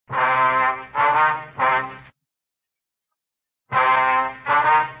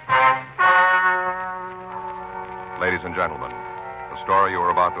gentlemen, the story you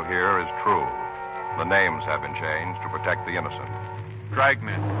are about to hear is true. The names have been changed to protect the innocent.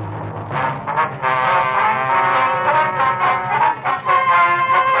 Dragnet.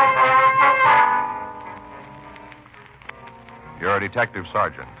 You're a detective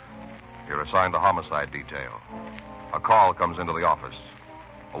sergeant. You're assigned the homicide detail. A call comes into the office.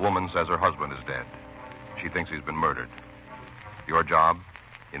 A woman says her husband is dead. She thinks he's been murdered. Your job,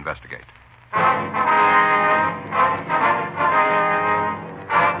 investigate.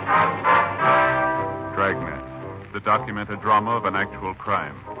 Dragnet, the documented drama of an actual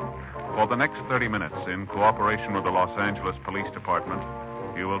crime. For the next 30 minutes, in cooperation with the Los Angeles Police Department,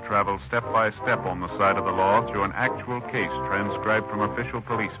 you will travel step by step on the side of the law through an actual case transcribed from official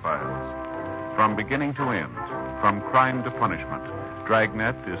police files. From beginning to end, from crime to punishment,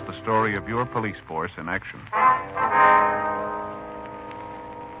 Dragnet is the story of your police force in action.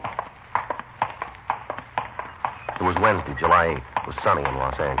 It was Wednesday, July 8th. It was sunny in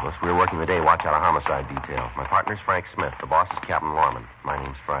Los Angeles. We were working the day watch out of homicide detail. My partner's Frank Smith. The boss is Captain Lorman. My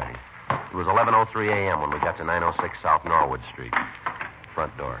name's Friday. It was 11:03 a.m. when we got to 906 South Norwood Street.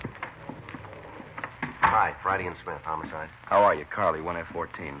 Front door. Hi, Friday and Smith, homicide. How are you, Carly,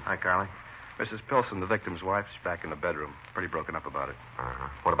 1F14? Hi, Carly. Mrs. Pilson, the victim's wife, is back in the bedroom. Pretty broken up about it. Uh-huh.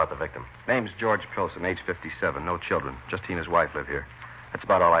 What about the victim? Name's George Pilson, age 57. No children. Just he and his wife live here. That's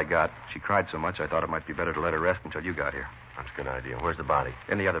about all I got. She cried so much I thought it might be better to let her rest until you got here. That's a good idea. Where's the body?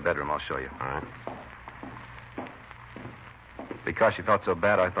 In the other bedroom, I'll show you. All right. Because she felt so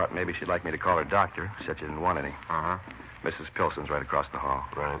bad, I thought maybe she'd like me to call her doctor. She said she didn't want any. Uh-huh. Mrs. Pilson's right across the hall.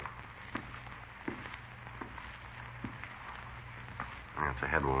 Right. That's a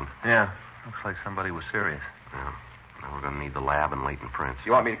head wound. Yeah. Looks like somebody was serious. Yeah. Now we're going to need the lab and latent prints.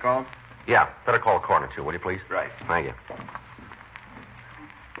 You want me to call him? Yeah. Better call the coroner, too, will you, please? Right. Thank you.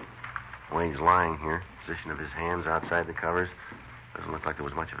 The way he's lying here, position of his hands outside the covers, doesn't look like there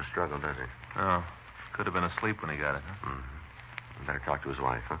was much of a struggle, does it? Oh. Could have been asleep when he got it, huh? Mm-hmm. Better talk to his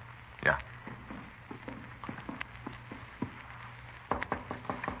wife, huh? Yeah.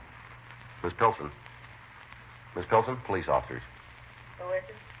 Miss Pilson. Miss Pilson, police officers. Who is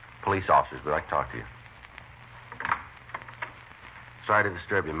it? Police officers, we'd like to talk to you. Sorry to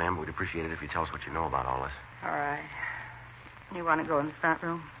disturb you, ma'am, but we'd appreciate it if you tell us what you know about all this. All right. You want to go in the front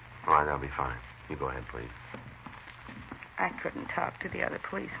room? All right, that'll be fine. You go ahead, please. I couldn't talk to the other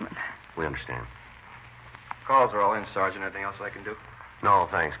policeman. We understand. Calls are all in, Sergeant. Anything else I can do? No,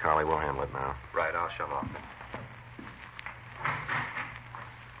 thanks, Carly. We'll handle it now. Right, I'll shove off.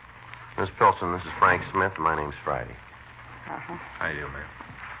 Miss Pilson, this is Frank Smith, and my name's Friday. Uh-huh. How you doing, ma'am?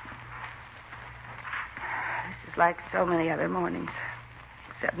 This is like so many other mornings.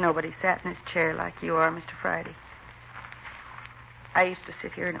 Except nobody sat in his chair like you are, Mr. Friday. I used to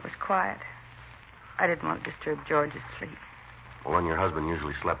sit here and it was quiet. I didn't want to disturb George's sleep. Well, then your husband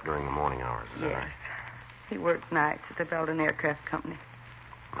usually slept during the morning hours, is that Yes. right? He worked nights at the Belden Aircraft Company.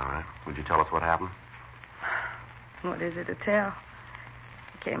 All right. Would you tell us what happened? What is it to tell?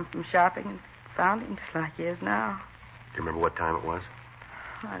 He came from shopping and found him just like he is now. Do you remember what time it was?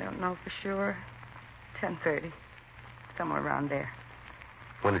 I don't know for sure. 10:30. Somewhere around there.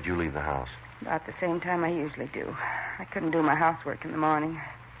 When did you leave the house? About the same time I usually do. I couldn't do my housework in the morning.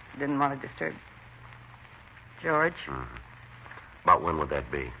 Didn't want to disturb George. Mm-hmm. About when would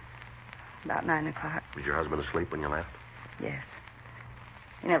that be? About 9 o'clock. Was your husband asleep when you left? Yes.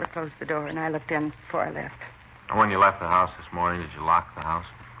 He never closed the door, and I looked in before I left. When you left the house this morning, did you lock the house?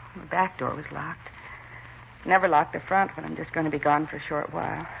 The back door was locked. Never lock the front when I'm just going to be gone for a short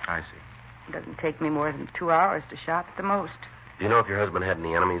while. I see. It doesn't take me more than 2 hours to shop at the most. Do you know if your husband had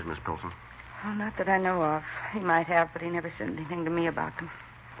any enemies, Miss Pilson? Oh, not that I know of. He might have, but he never said anything to me about them.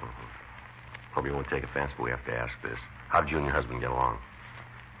 Mm-hmm. Hope you won't take offense, but we have to ask this. How did you and your husband get along?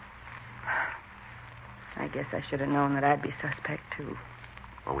 I guess I should have known that I'd be suspect, too.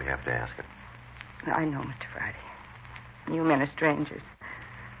 Well, we have to ask it. I know, Mr. Friday. You men are strangers.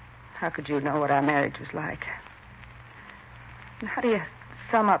 How could you know what our marriage was like? And how do you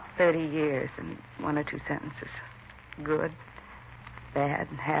sum up 30 years in one or two sentences? Good, bad,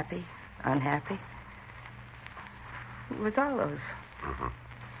 and happy, unhappy. It was all those. Mm-hmm.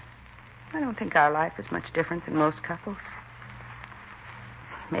 I don't think our life is much different than most couples.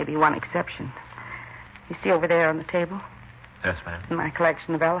 Maybe one exception. You see over there on the table? Yes, ma'am. My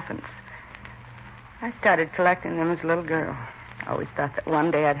collection of elephants. I started collecting them as a little girl. I always thought that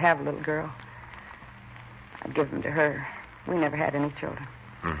one day I'd have a little girl. I'd give them to her. We never had any children.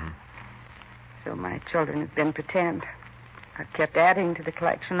 Mm-hmm. So my children have been pretend. I've kept adding to the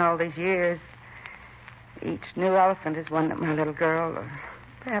collection all these years. Each new elephant is one that my little girl, or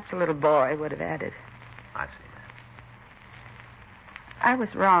perhaps a little boy, would have added. I see, ma'am. I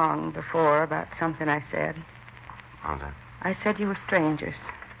was wrong before about something I said. How's that? I said you were strangers.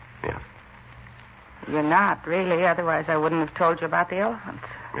 Yes. You're not, really. Otherwise, I wouldn't have told you about the elephants.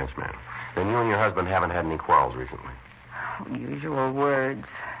 Yes, ma'am. Then you and your husband haven't had any quarrels recently. Usual words.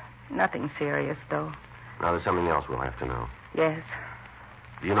 Nothing serious, though. Now, there's something else we'll have to know. Yes.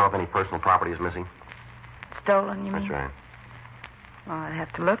 Do you know if any personal property is missing? Stolen, you mean? That's right. Well, I'd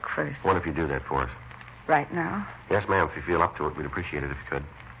have to look first. What if you do that for us? Right now? Yes, ma'am. If you feel up to it, we'd appreciate it if you could.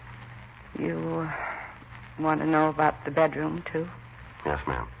 You want to know about the bedroom, too? Yes,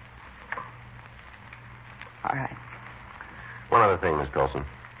 ma'am. All right. One other thing, Miss Pilson.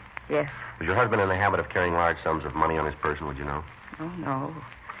 Yes. Was your husband in the habit of carrying large sums of money on his person, would you know? Oh, no.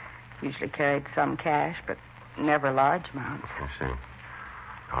 Usually carried some cash, but never large amounts. I see.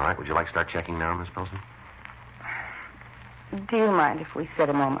 All right. Would you like to start checking now, Miss Pilson? Do you mind if we sit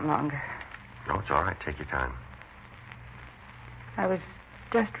a moment longer? No, it's all right. Take your time. I was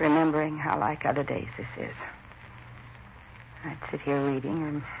just remembering how like other days this is. I'd sit here reading,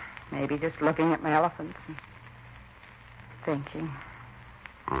 or maybe just looking at my elephants and thinking.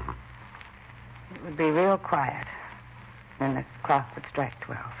 Mm-hmm. It would be real quiet. Then the clock would strike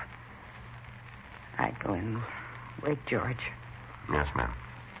 12. I'd go in and wake George. Yes, ma'am.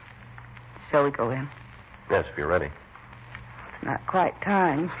 Shall we go in? Yes, if you're ready. It's not quite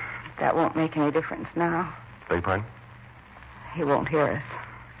time. That won't make any difference now. Beg your pardon? He won't hear us.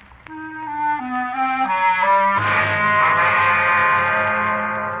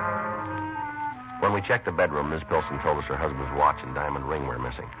 When we checked the bedroom, Miss Pilson told us her husband's watch and diamond ring were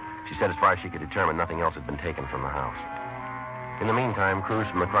missing. She said as far as she could determine, nothing else had been taken from the house. In the meantime, crews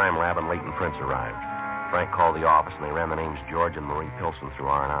from the crime lab and Leighton Prince arrived. Frank called the office, and they ran the names George and Marie Pilson through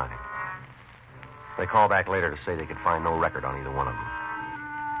R&I. They called back later to say they could find no record on either one of them.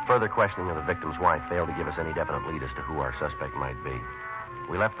 Further questioning of the victim's wife failed to give us any definite lead as to who our suspect might be.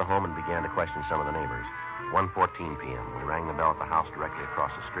 We left the home and began to question some of the neighbors. 1:14 p.m., we rang the bell at the house directly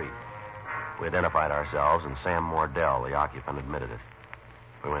across the street. We identified ourselves, and Sam Mordell, the occupant, admitted it.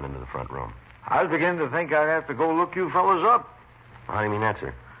 We went into the front room. I was beginning to think I'd have to go look you fellas up. How do you mean that,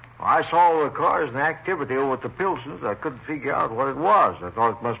 sir? Well, I saw all the cars and activity over at the Pilsons. I couldn't figure out what it was. I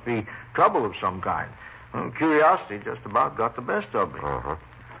thought it must be trouble of some kind. Well, curiosity just about got the best of me. Uh-huh.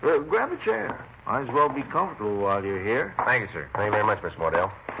 Grab a chair. Might as well be comfortable while you're here. Thank you, sir. Thank you very much, Miss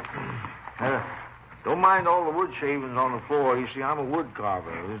Mordell. Don't mind all the wood shavings on the floor. You see, I'm a wood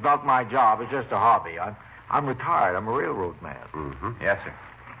carver. It's not my job. It's just a hobby. I'm retired. I'm a railroad man. Mm-hmm. Yes, sir.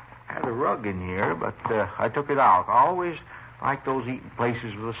 I had a rug in here, but I took it out. I always like those eating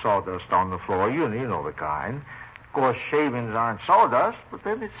places with the sawdust on the floor. You know the kind. Of course, shavings aren't sawdust, but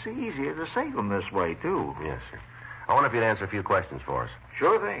then it's easier to save them this way, too. Yes, sir. I wonder if you'd answer a few questions for us.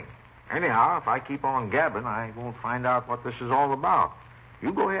 Sure thing. Anyhow, if I keep on gabbing, I won't find out what this is all about.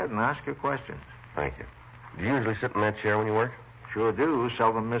 You go ahead and ask your questions. Thank you. Do you usually sit in that chair when you work? Sure do.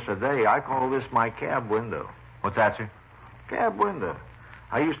 Seldom miss a day. I call this my cab window. What's that, sir? Cab window.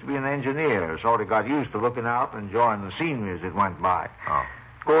 I used to be an engineer. Sort of got used to looking out and enjoying the scenery as it went by. Oh.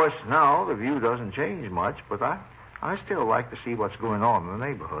 Of course, now the view doesn't change much, but I still like to see what's going on in the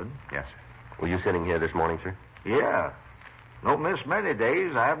neighborhood. Yes, sir. Were you sitting here this morning, sir? Yeah. Don't miss many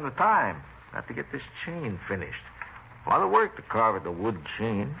days. I haven't the time. I have to get this chain finished. A lot of work to carve at the wood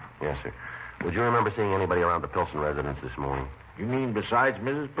chain. Yes, sir. Would you remember seeing anybody around the Pilson residence this morning? You mean besides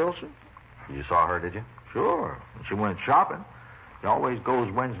Mrs. Pilson? You saw her, did you? Sure. She went shopping. She always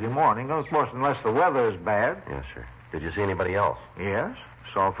goes Wednesday morning, of course, unless the weather is bad. Yes, sir. Did you see anybody else? Yes.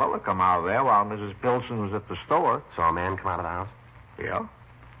 Saw a fella come out of there while Mrs. Pilson was at the store. Saw a man come out of the house? Yeah.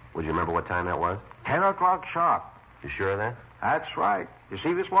 Would you remember what time that was? 10 o'clock sharp. You sure of that? That's right. You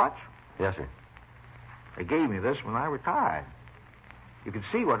see this watch? Yes, sir. They gave me this when I retired. You can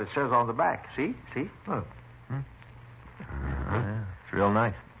see what it says on the back. See? Look. Yeah, it's real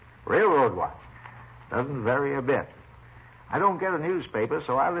nice. Railroad watch. Doesn't vary a bit. I don't get a newspaper,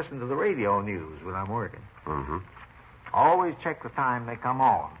 so I listen to the radio news when I'm working. Mm-hmm. Always check the time they come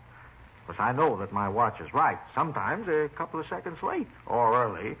on. Because I know that my watch is right. Sometimes they're a couple of seconds late or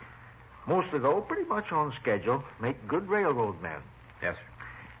early. Mostly, though, pretty much on schedule. Make good railroad men. Yes,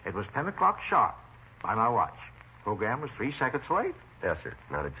 sir. It was 10 o'clock sharp by my watch. Program was 3 seconds late. Yes, sir.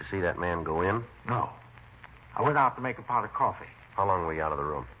 Now, did you see that man go in? No. I went out to make a pot of coffee. How long were you out of the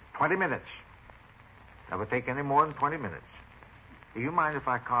room? 20 minutes. Never take any more than 20 minutes. Do you mind if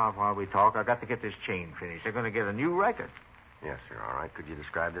I carve while we talk? I've got to get this chain finished. They're going to get a new record. Yes, sir. All right. Could you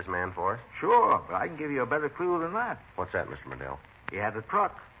describe this man for us? Sure, but I can give you a better clue than that. What's that, Mr. Mordell? He had a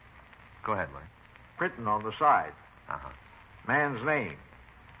truck. Go ahead, Larry. Printing on the side. Uh-huh. Man's name.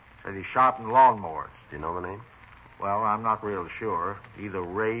 Said he sharpened lawnmowers. Do you know the name? Well, I'm not real sure. Either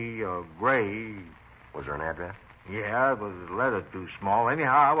Ray or Gray. Was there an address? Yeah, it was a letter too small.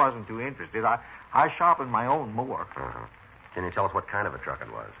 Anyhow, I wasn't too interested. I sharpened my own more. Uh-huh. Can you tell us what kind of a truck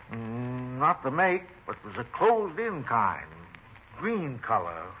it was? Not the make, but it was a closed-in kind. Green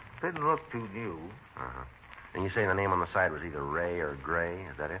color. Didn't look too new. Uh-huh. And you say the name on the side was either Ray or Gray.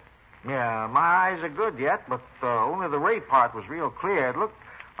 Is that it? Yeah, my eyes are good yet, but only the Ray part was real clear. It looked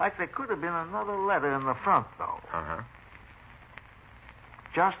like there could have been another letter in the front, though. Uh-huh.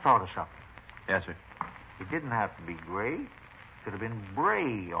 Just thought of something. Yes, sir. It didn't have to be Gray. It could have been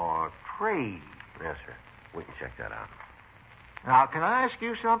Bray or Trey. Yes, sir. We can check that out. Now, can I ask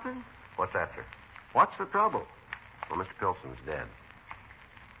you something? What's that, sir? What's the trouble? Well, Mr. Pilson's dead.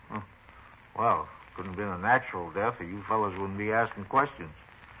 Well, couldn't have been a natural death, or you fellas wouldn't be asking questions.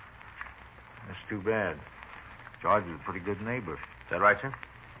 That's too bad. George is a pretty good neighbor. Is that right, sir?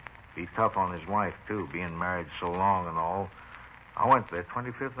 He's tough on his wife, too, being married so long and all. I went to their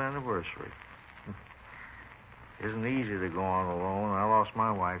 25th anniversary. Isn't easy to go on alone. I lost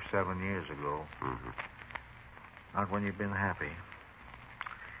my wife 7 years ago. Mm-hmm. Not when you've been happy.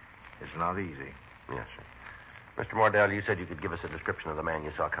 It's not easy. Yes, sir. Mr. Mordell, you said you could give us a description of the man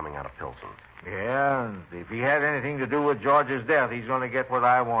you saw coming out of Pilsen. Yeah, and if he had anything to do with George's death, he's going to get what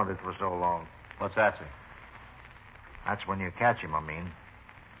I wanted for so long. What's that, sir? That's when you catch him, I mean.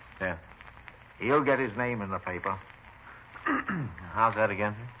 Yeah. He'll get his name in the paper. How's that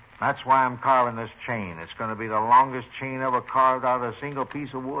again, sir? That's why I'm carving this chain. It's going to be the longest chain ever carved out of a single piece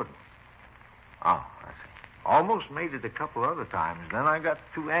of wood. Oh, I see. Almost made it a couple other times. Then I got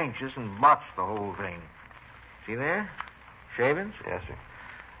too anxious and botched the whole thing. See there? Shavings? Yes, sir.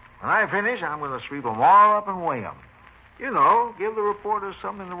 When I finish, I'm going to sweep them all up and weigh them. You know, give the reporters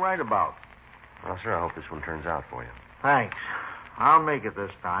something to write about. Well, sir, I hope this one turns out for you. Thanks. I'll make it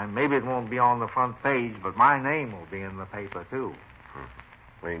this time. Maybe it won't be on the front page, but my name will be in the paper, too.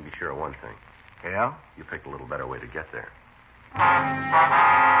 Well, you can be sure of one thing. Yeah? You picked a little better way to get there.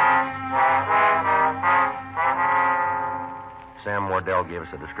 Sam Wardell gave us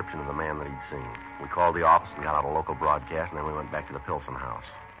a description of the man that he'd seen. We called the office and got out a local broadcast, and then we went back to the Pilsen house.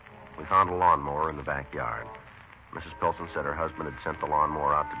 We found a lawnmower in the backyard. Mrs. Pilsen said her husband had sent the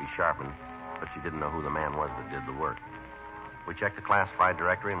lawnmower out to be sharpened, but she didn't know who the man was that did the work. We checked the classified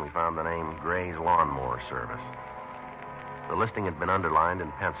directory, and we found the name Gray's Lawnmower Service. The listing had been underlined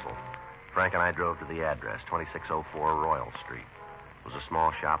in pencil. Frank and I drove to the address, 2604 Royal Street. It was a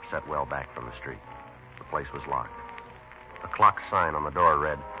small shop set well back from the street. The place was locked. A clock sign on the door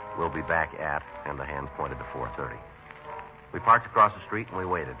read, "We'll be back at," and the hand pointed to 4:30. We parked across the street and we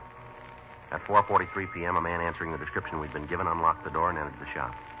waited. At 4:43 p.m., a man answering the description we'd been given unlocked the door and entered the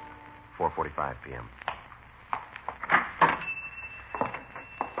shop. 4:45 p.m.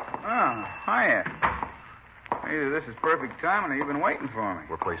 Oh, hiya. Either this is perfect timing or you've been waiting for me.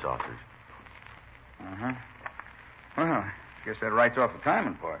 We're police officers. Uh-huh. Well, I guess that writes off the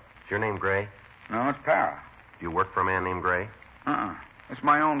timing part. Is your name Gray? No, it's Para. Do you work for a man named Gray? Uh-uh. It's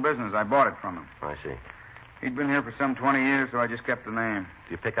my own business. I bought it from him. I see. He'd been here for some 20 years, so I just kept the name.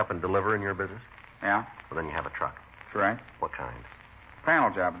 Do you pick up and deliver in your business? Yeah, Well, then you have a truck. that's right. What kind?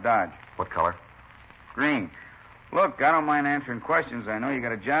 Panel job at Dodge. What color? Green. Look, I don't mind answering questions. I know you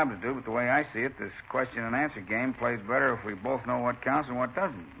got a job to do, but the way I see it, this question and answer game plays better if we both know what counts and what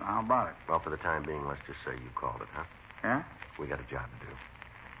doesn't. How about it? Well, for the time being, let's just say you called it, huh? Yeah? We got a job to do.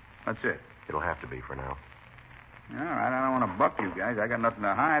 That's it. It'll have to be for now. All right, I don't want to buck you guys. I got nothing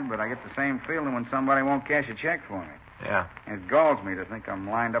to hide, but I get the same feeling when somebody won't cash a check for me. Yeah. It galls me to think I'm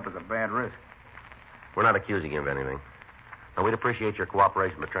lined up as a bad risk. We're not accusing you of anything. Now, we'd appreciate your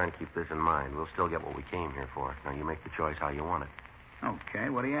cooperation, but trying to keep this in mind. We'll still get what we came here for. Now, you make the choice how you want it. Okay,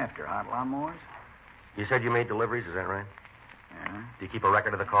 what are you after? Hot lawnmowers? You said you made deliveries, is that right? Yeah, Do you keep a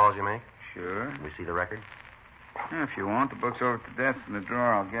record of the calls you make? sure. Can we see the record? Yeah, if you want, the book's over at the desk in the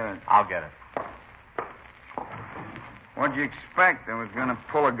drawer. I'll get it. I'll get it. What'd you expect? I was going to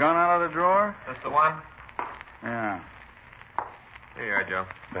pull a gun out of the drawer? That's the one? Yeah. Here you are, Joe.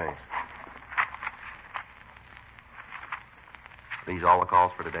 Thanks. These all the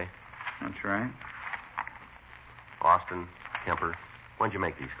calls for today? That's right. Austin, Kemper. When'd you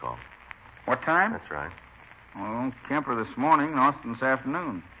make these calls? What time? That's right. Well, Kemper this morning and Austin this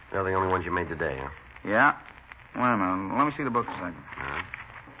afternoon. They're the only ones you made today, huh? Yeah. Wait a minute. Let me see the book a second. Uh-huh.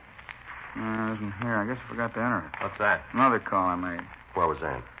 It isn't here. I guess I forgot to enter it. What's that? Another call I made. Where was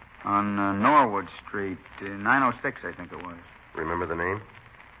that? On Norwood Street, 906, I think it was. Remember the name?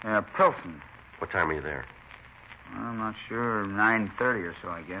 Pilsen. What time were you there? I'm not sure. 9:30 or so,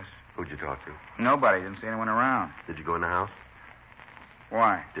 I guess. Who'd you talk to? Nobody. Didn't see anyone around. Did you go in the house?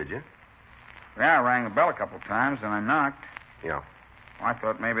 Why? Did you? Yeah, I rang the bell a couple of times, and I knocked. Yeah. Well, I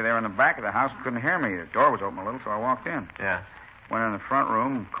thought maybe they were in the back of the house and couldn't hear me. The door was open a little, so I walked in. Yeah. Went in the front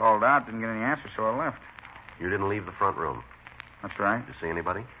room, called out, didn't get any answer, so I left. You didn't leave the front room. That's right. Did you see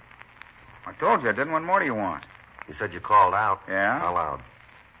anybody? I told you I didn't. What more do you want? You said you called out. Yeah? How loud?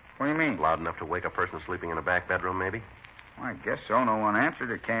 What do you mean? Loud enough to wake a person sleeping in a back bedroom, maybe? Well, I guess so. No one answered.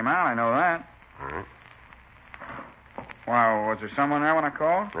 It came out. I know that. All right. Well, was there someone there when I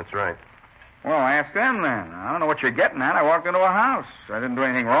called? That's right. Well, ask them then. I don't know what you're getting at. I walked into a house. I didn't do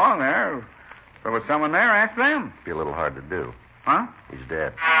anything wrong there. If there was someone there, ask them. Be a little hard to do. Huh? He's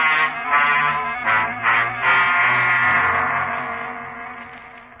dead.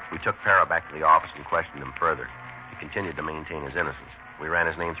 We took Farrah back to the office and questioned him further. He continued to maintain his innocence. We ran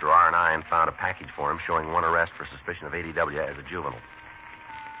his name through R&I and found a package for him showing one arrest for suspicion of ADW as a juvenile.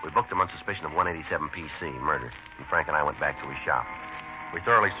 We booked him on suspicion of 187 PC, murder, and Frank and I went back to his shop. We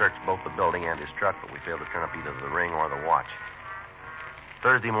thoroughly searched both the building and his truck, but we failed to turn up either the ring or the watch.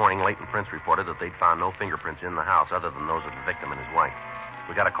 Thursday morning, Leighton Prince reported that they'd found no fingerprints in the house other than those of the victim and his wife.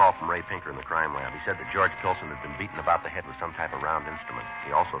 We got a call from Ray Pinker in the crime lab. He said that George Pilson had been beaten about the head with some type of round instrument.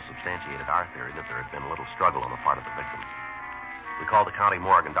 He also substantiated our theory that there had been a little struggle on the part of the victim. We called the county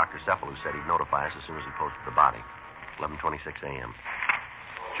morgue, and Dr. Cephalou said he'd notify us as soon as he posted the body. 11:26 a.m.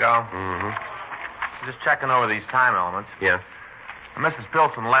 Joe? Mm-hmm. Just checking over these time elements. Yeah? Mrs.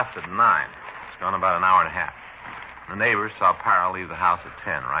 Pilson left at 9. It's gone about an hour and a half. The neighbors saw Parra leave the house at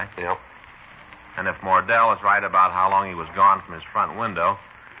 10, right? Yep. And if Mordell is right about how long he was gone from his front window,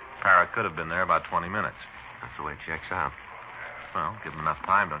 Parra could have been there about 20 minutes. That's the way it checks out. Well, give him enough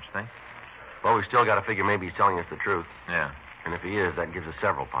time, don't you think? Well, we still got to figure maybe he's telling us the truth. Yeah. And if he is, that gives us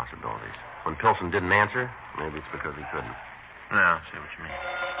several possibilities. When Pilson didn't answer, maybe it's because he couldn't. Yeah, I see what you mean.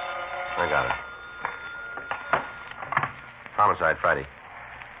 I got it. Homicide, Friday.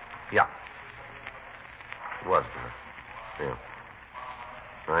 Yeah. It was, yeah.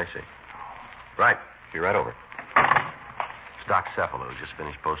 I see. Right. Be right over. It's Doc Cephalou who just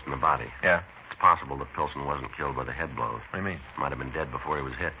finished posting the body. Yeah? It's possible that Pilson wasn't killed by the head blows. What do you mean? Might have been dead before he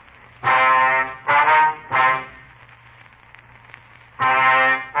was hit.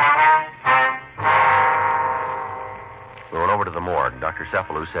 We went over to the morgue. Dr.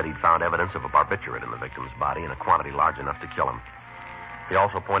 Cephalou said he'd found evidence of a barbiturate in the victim's body in a quantity large enough to kill him. He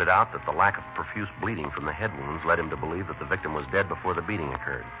also pointed out that the lack of profuse bleeding from the head wounds led him to believe that the victim was dead before the beating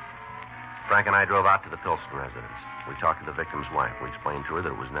occurred. Frank and I drove out to the Pilson residence. We talked to the victim's wife. We explained to her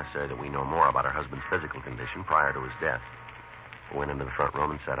that it was necessary that we know more about her husband's physical condition prior to his death. We went into the front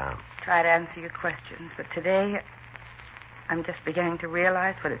room and sat down. Try to answer your questions, but today I'm just beginning to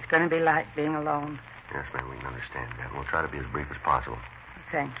realize what it's going to be like being alone. Yes, ma'am, we can understand that. We'll try to be as brief as possible.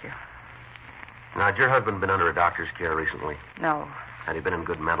 Thank you. Now, had your husband been under a doctor's care recently? No. Had he been in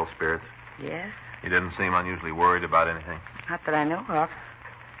good mental spirits? Yes? He didn't seem unusually worried about anything. Not that I know of.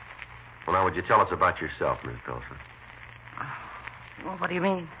 Well, now, would you tell us about yourself, Miss Pilson? Well, what do you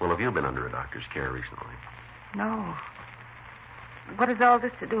mean? Well, have you been under a doctor's care recently? No. What has all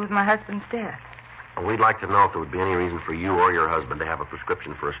this to do with my husband's death? Well, we'd like to know if there would be any reason for you or your husband to have a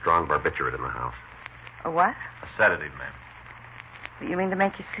prescription for a strong barbiturate in the house. A what? A sedative, ma'am. You mean to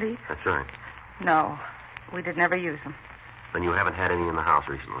make you sleep? That's right. No. We did never use them. Then you haven't had any in the house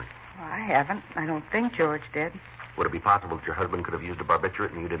recently. Well, I haven't. I don't think George did. Would it be possible that your husband could have used a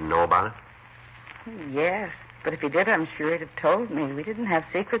barbiturate and you didn't know about it? Yes. But if he did, I'm sure he'd have told me. We didn't have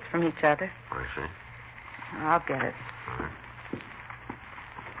secrets from each other. I see. I'll get it. All right.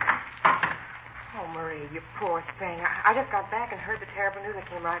 Oh, Marie, you poor thing. I just got back and heard the terrible news. I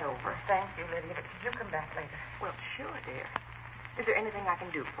came right over. Thank you, Lydia. But could you come back later? Well, sure, dear. Is there anything I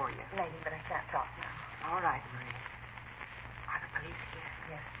can do for you? Maybe, but I can't talk now. All right, Marie. Are the police here?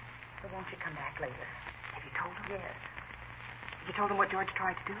 Yes. But won't you come back later? Have you told them? Yes. You told them what George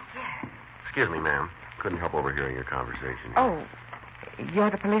tried to do? Yes. Excuse me, ma'am. Couldn't help overhearing your conversation. Oh, you're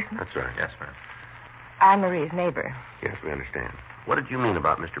the policeman? That's right. Yes, ma'am. I'm Marie's neighbor. Yes, we understand. What did you mean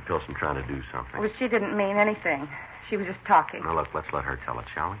about Mr. Pilson trying to do something? Well, she didn't mean anything. She was just talking. Now, look, let's let her tell it,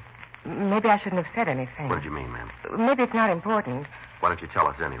 shall we? Maybe I shouldn't have said anything. What did you mean, ma'am? Maybe it's not important. Why don't you tell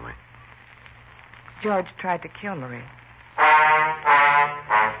us anyway? George tried to kill Marie.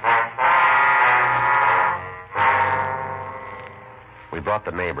 We brought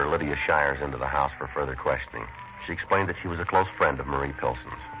the neighbor, Lydia Shires, into the house for further questioning. She explained that she was a close friend of Marie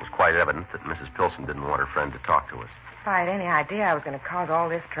Pilson's. It was quite evident that Mrs. Pilson didn't want her friend to talk to us. If I had any idea I was going to cause all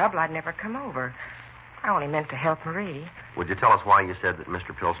this trouble, I'd never come over. I only meant to help Marie. Would you tell us why you said that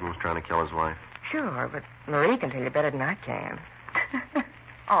Mr. Pilson was trying to kill his wife? Sure, but Marie can tell you better than I can.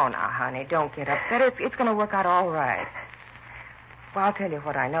 Oh, now, honey, don't get upset. It's going to work out all right. Well, I'll tell you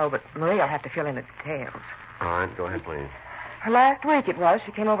what I know, but Maria'll have to fill in the details. All right, go ahead, please. Last week it was,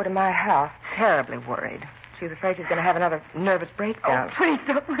 she came over to my house, terribly worried. She was afraid she was going to have another nervous breakdown. Oh, please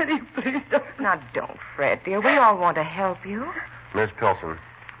don't, Lydia, please don't. Now, don't fret, dear. We all want to help you. Miss Pilson,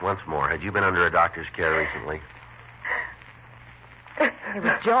 once more, had you been under a doctor's care recently? It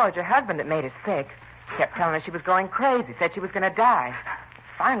was George, her husband, that made her sick. He kept telling her she was going crazy, said she was going to die.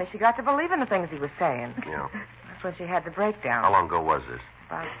 Finally, she got to believe in the things he was saying. Yeah. That's when she had the breakdown. How long ago was this?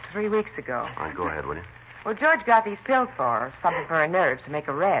 About 3 weeks ago. All right, go ahead, will you? Well, George got these pills for her, something for her nerves to make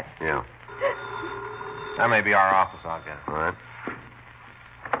her rest. Yeah. That may be our office, I'll guess. All right.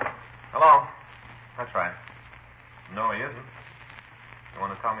 Hello? That's right. No, he isn't. You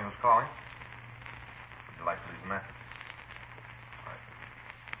want to tell me who's calling? Would you like to leave a message? All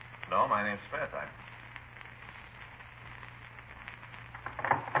right. No, my name's Smith.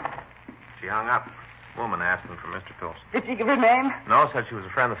 She hung up. Woman asking for Mr. Pilson. Did she give her name? No, said she was a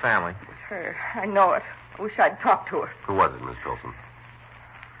friend of the family. It was her. I know it. I wish I'd talked to her. Who was it, Miss Pilson?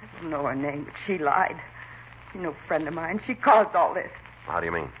 I don't know her name, but she lied. She's no friend of mine. She caused all this. How do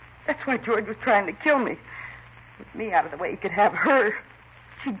you mean? That's why George was trying to kill me. With me out of the way, he could have her.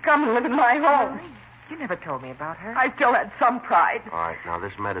 She'd come and live in my home. You never told me about her. I still had some pride. All right, now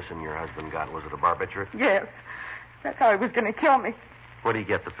this medicine your husband got, was it a barbiturate? Yes. That's how he was going to kill me. Where did he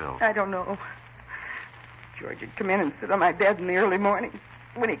get the pills? I don't know. George would come in and sit on my bed in the early morning.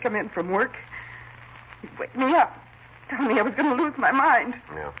 When he'd come in from work, he'd wake me up, tell me I was going to lose my mind.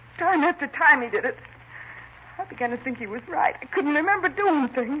 Yeah. Time after time he did it. I began to think he was right. I couldn't remember doing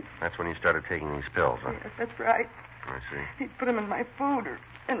things. That's when you started taking these pills, huh? Yes, that's right. I see. He'd put them in my food or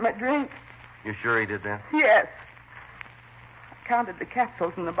in my drink. You sure he did that? Yes. I counted the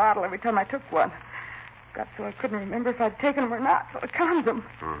capsules in the bottle every time I took one. Got so I couldn't remember if I'd taken them or not, so I counted them.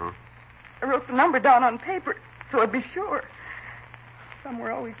 Mm-hmm. I wrote the number down on paper so I'd be sure. Some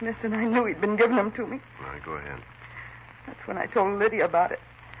were always missing. I knew he'd been giving them to me. All right, go ahead. That's when I told Lydia about it.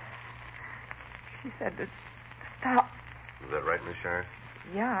 She said to stop. Is that right, Miss Shire?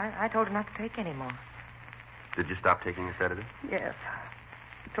 Yeah, I told her not to take any more. Did you stop taking the sedative? Yes.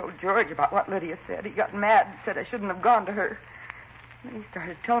 I told George about what Lydia said. He got mad and said I shouldn't have gone to her. Then he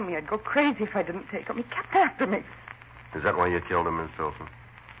started telling me I'd go crazy if I didn't take them. He kept after me. Is that why you killed him, Miss Pilson?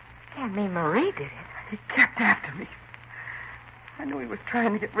 Can't mean Marie did it. He kept after me. I knew he was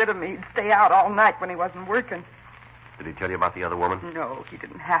trying to get rid of me. He'd stay out all night when he wasn't working. Did he tell you about the other woman? No, he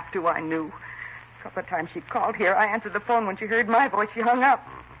didn't have to. I knew. A couple of times she called here. I answered the phone. When she heard my voice, she hung up.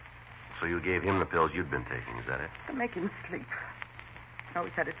 Mm-hmm. So you gave him the pills you'd been taking, is that it? To make him sleep. I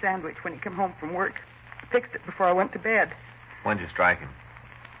always had a sandwich when he came home from work. I fixed it before I went to bed. When'd you strike him?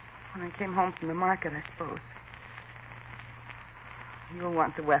 When I came home from the market, I suppose. You'll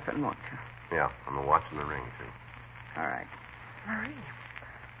want the weapon, won't you? Yeah, and the watch and the ring, too. All right. Marie,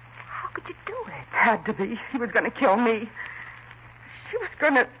 how could you do it? Had to be. He was going to kill me. She was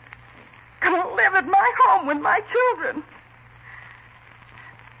going to live at my home with my children.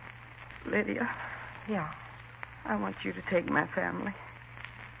 Lydia. Yeah. I want you to take my family.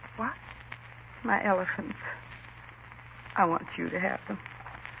 What? My elephants. I want you to have them.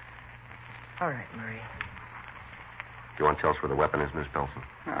 All right, Marie. You want to tell us where the weapon is, Miss Pilson?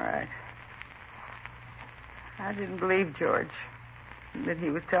 All right. I didn't believe George, that he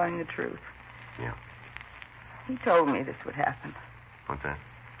was telling the truth. Yeah. He told me this would happen. What's that?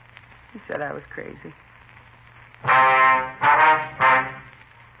 He said I was crazy.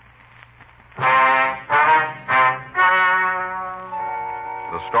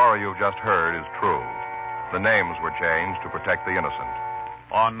 The story you've just heard is true. The names were changed to protect the innocent.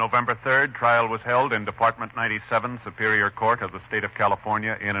 On November 3rd, trial was held in Department 97, Superior Court of the State of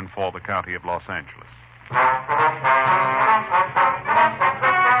California, in and for the County of Los Angeles.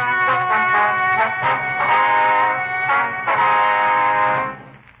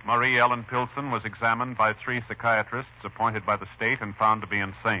 Marie Ellen Pilson was examined by 3 psychiatrists appointed by the state and found to be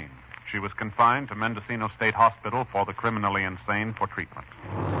insane. She was confined to Mendocino State Hospital for the criminally insane for treatment.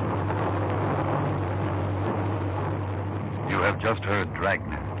 You have just heard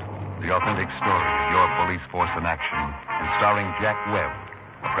Dragnet, the authentic story of your police force in action, and starring Jack Webb,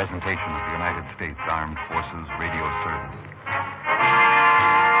 a presentation of the United States Armed Forces Radio Service.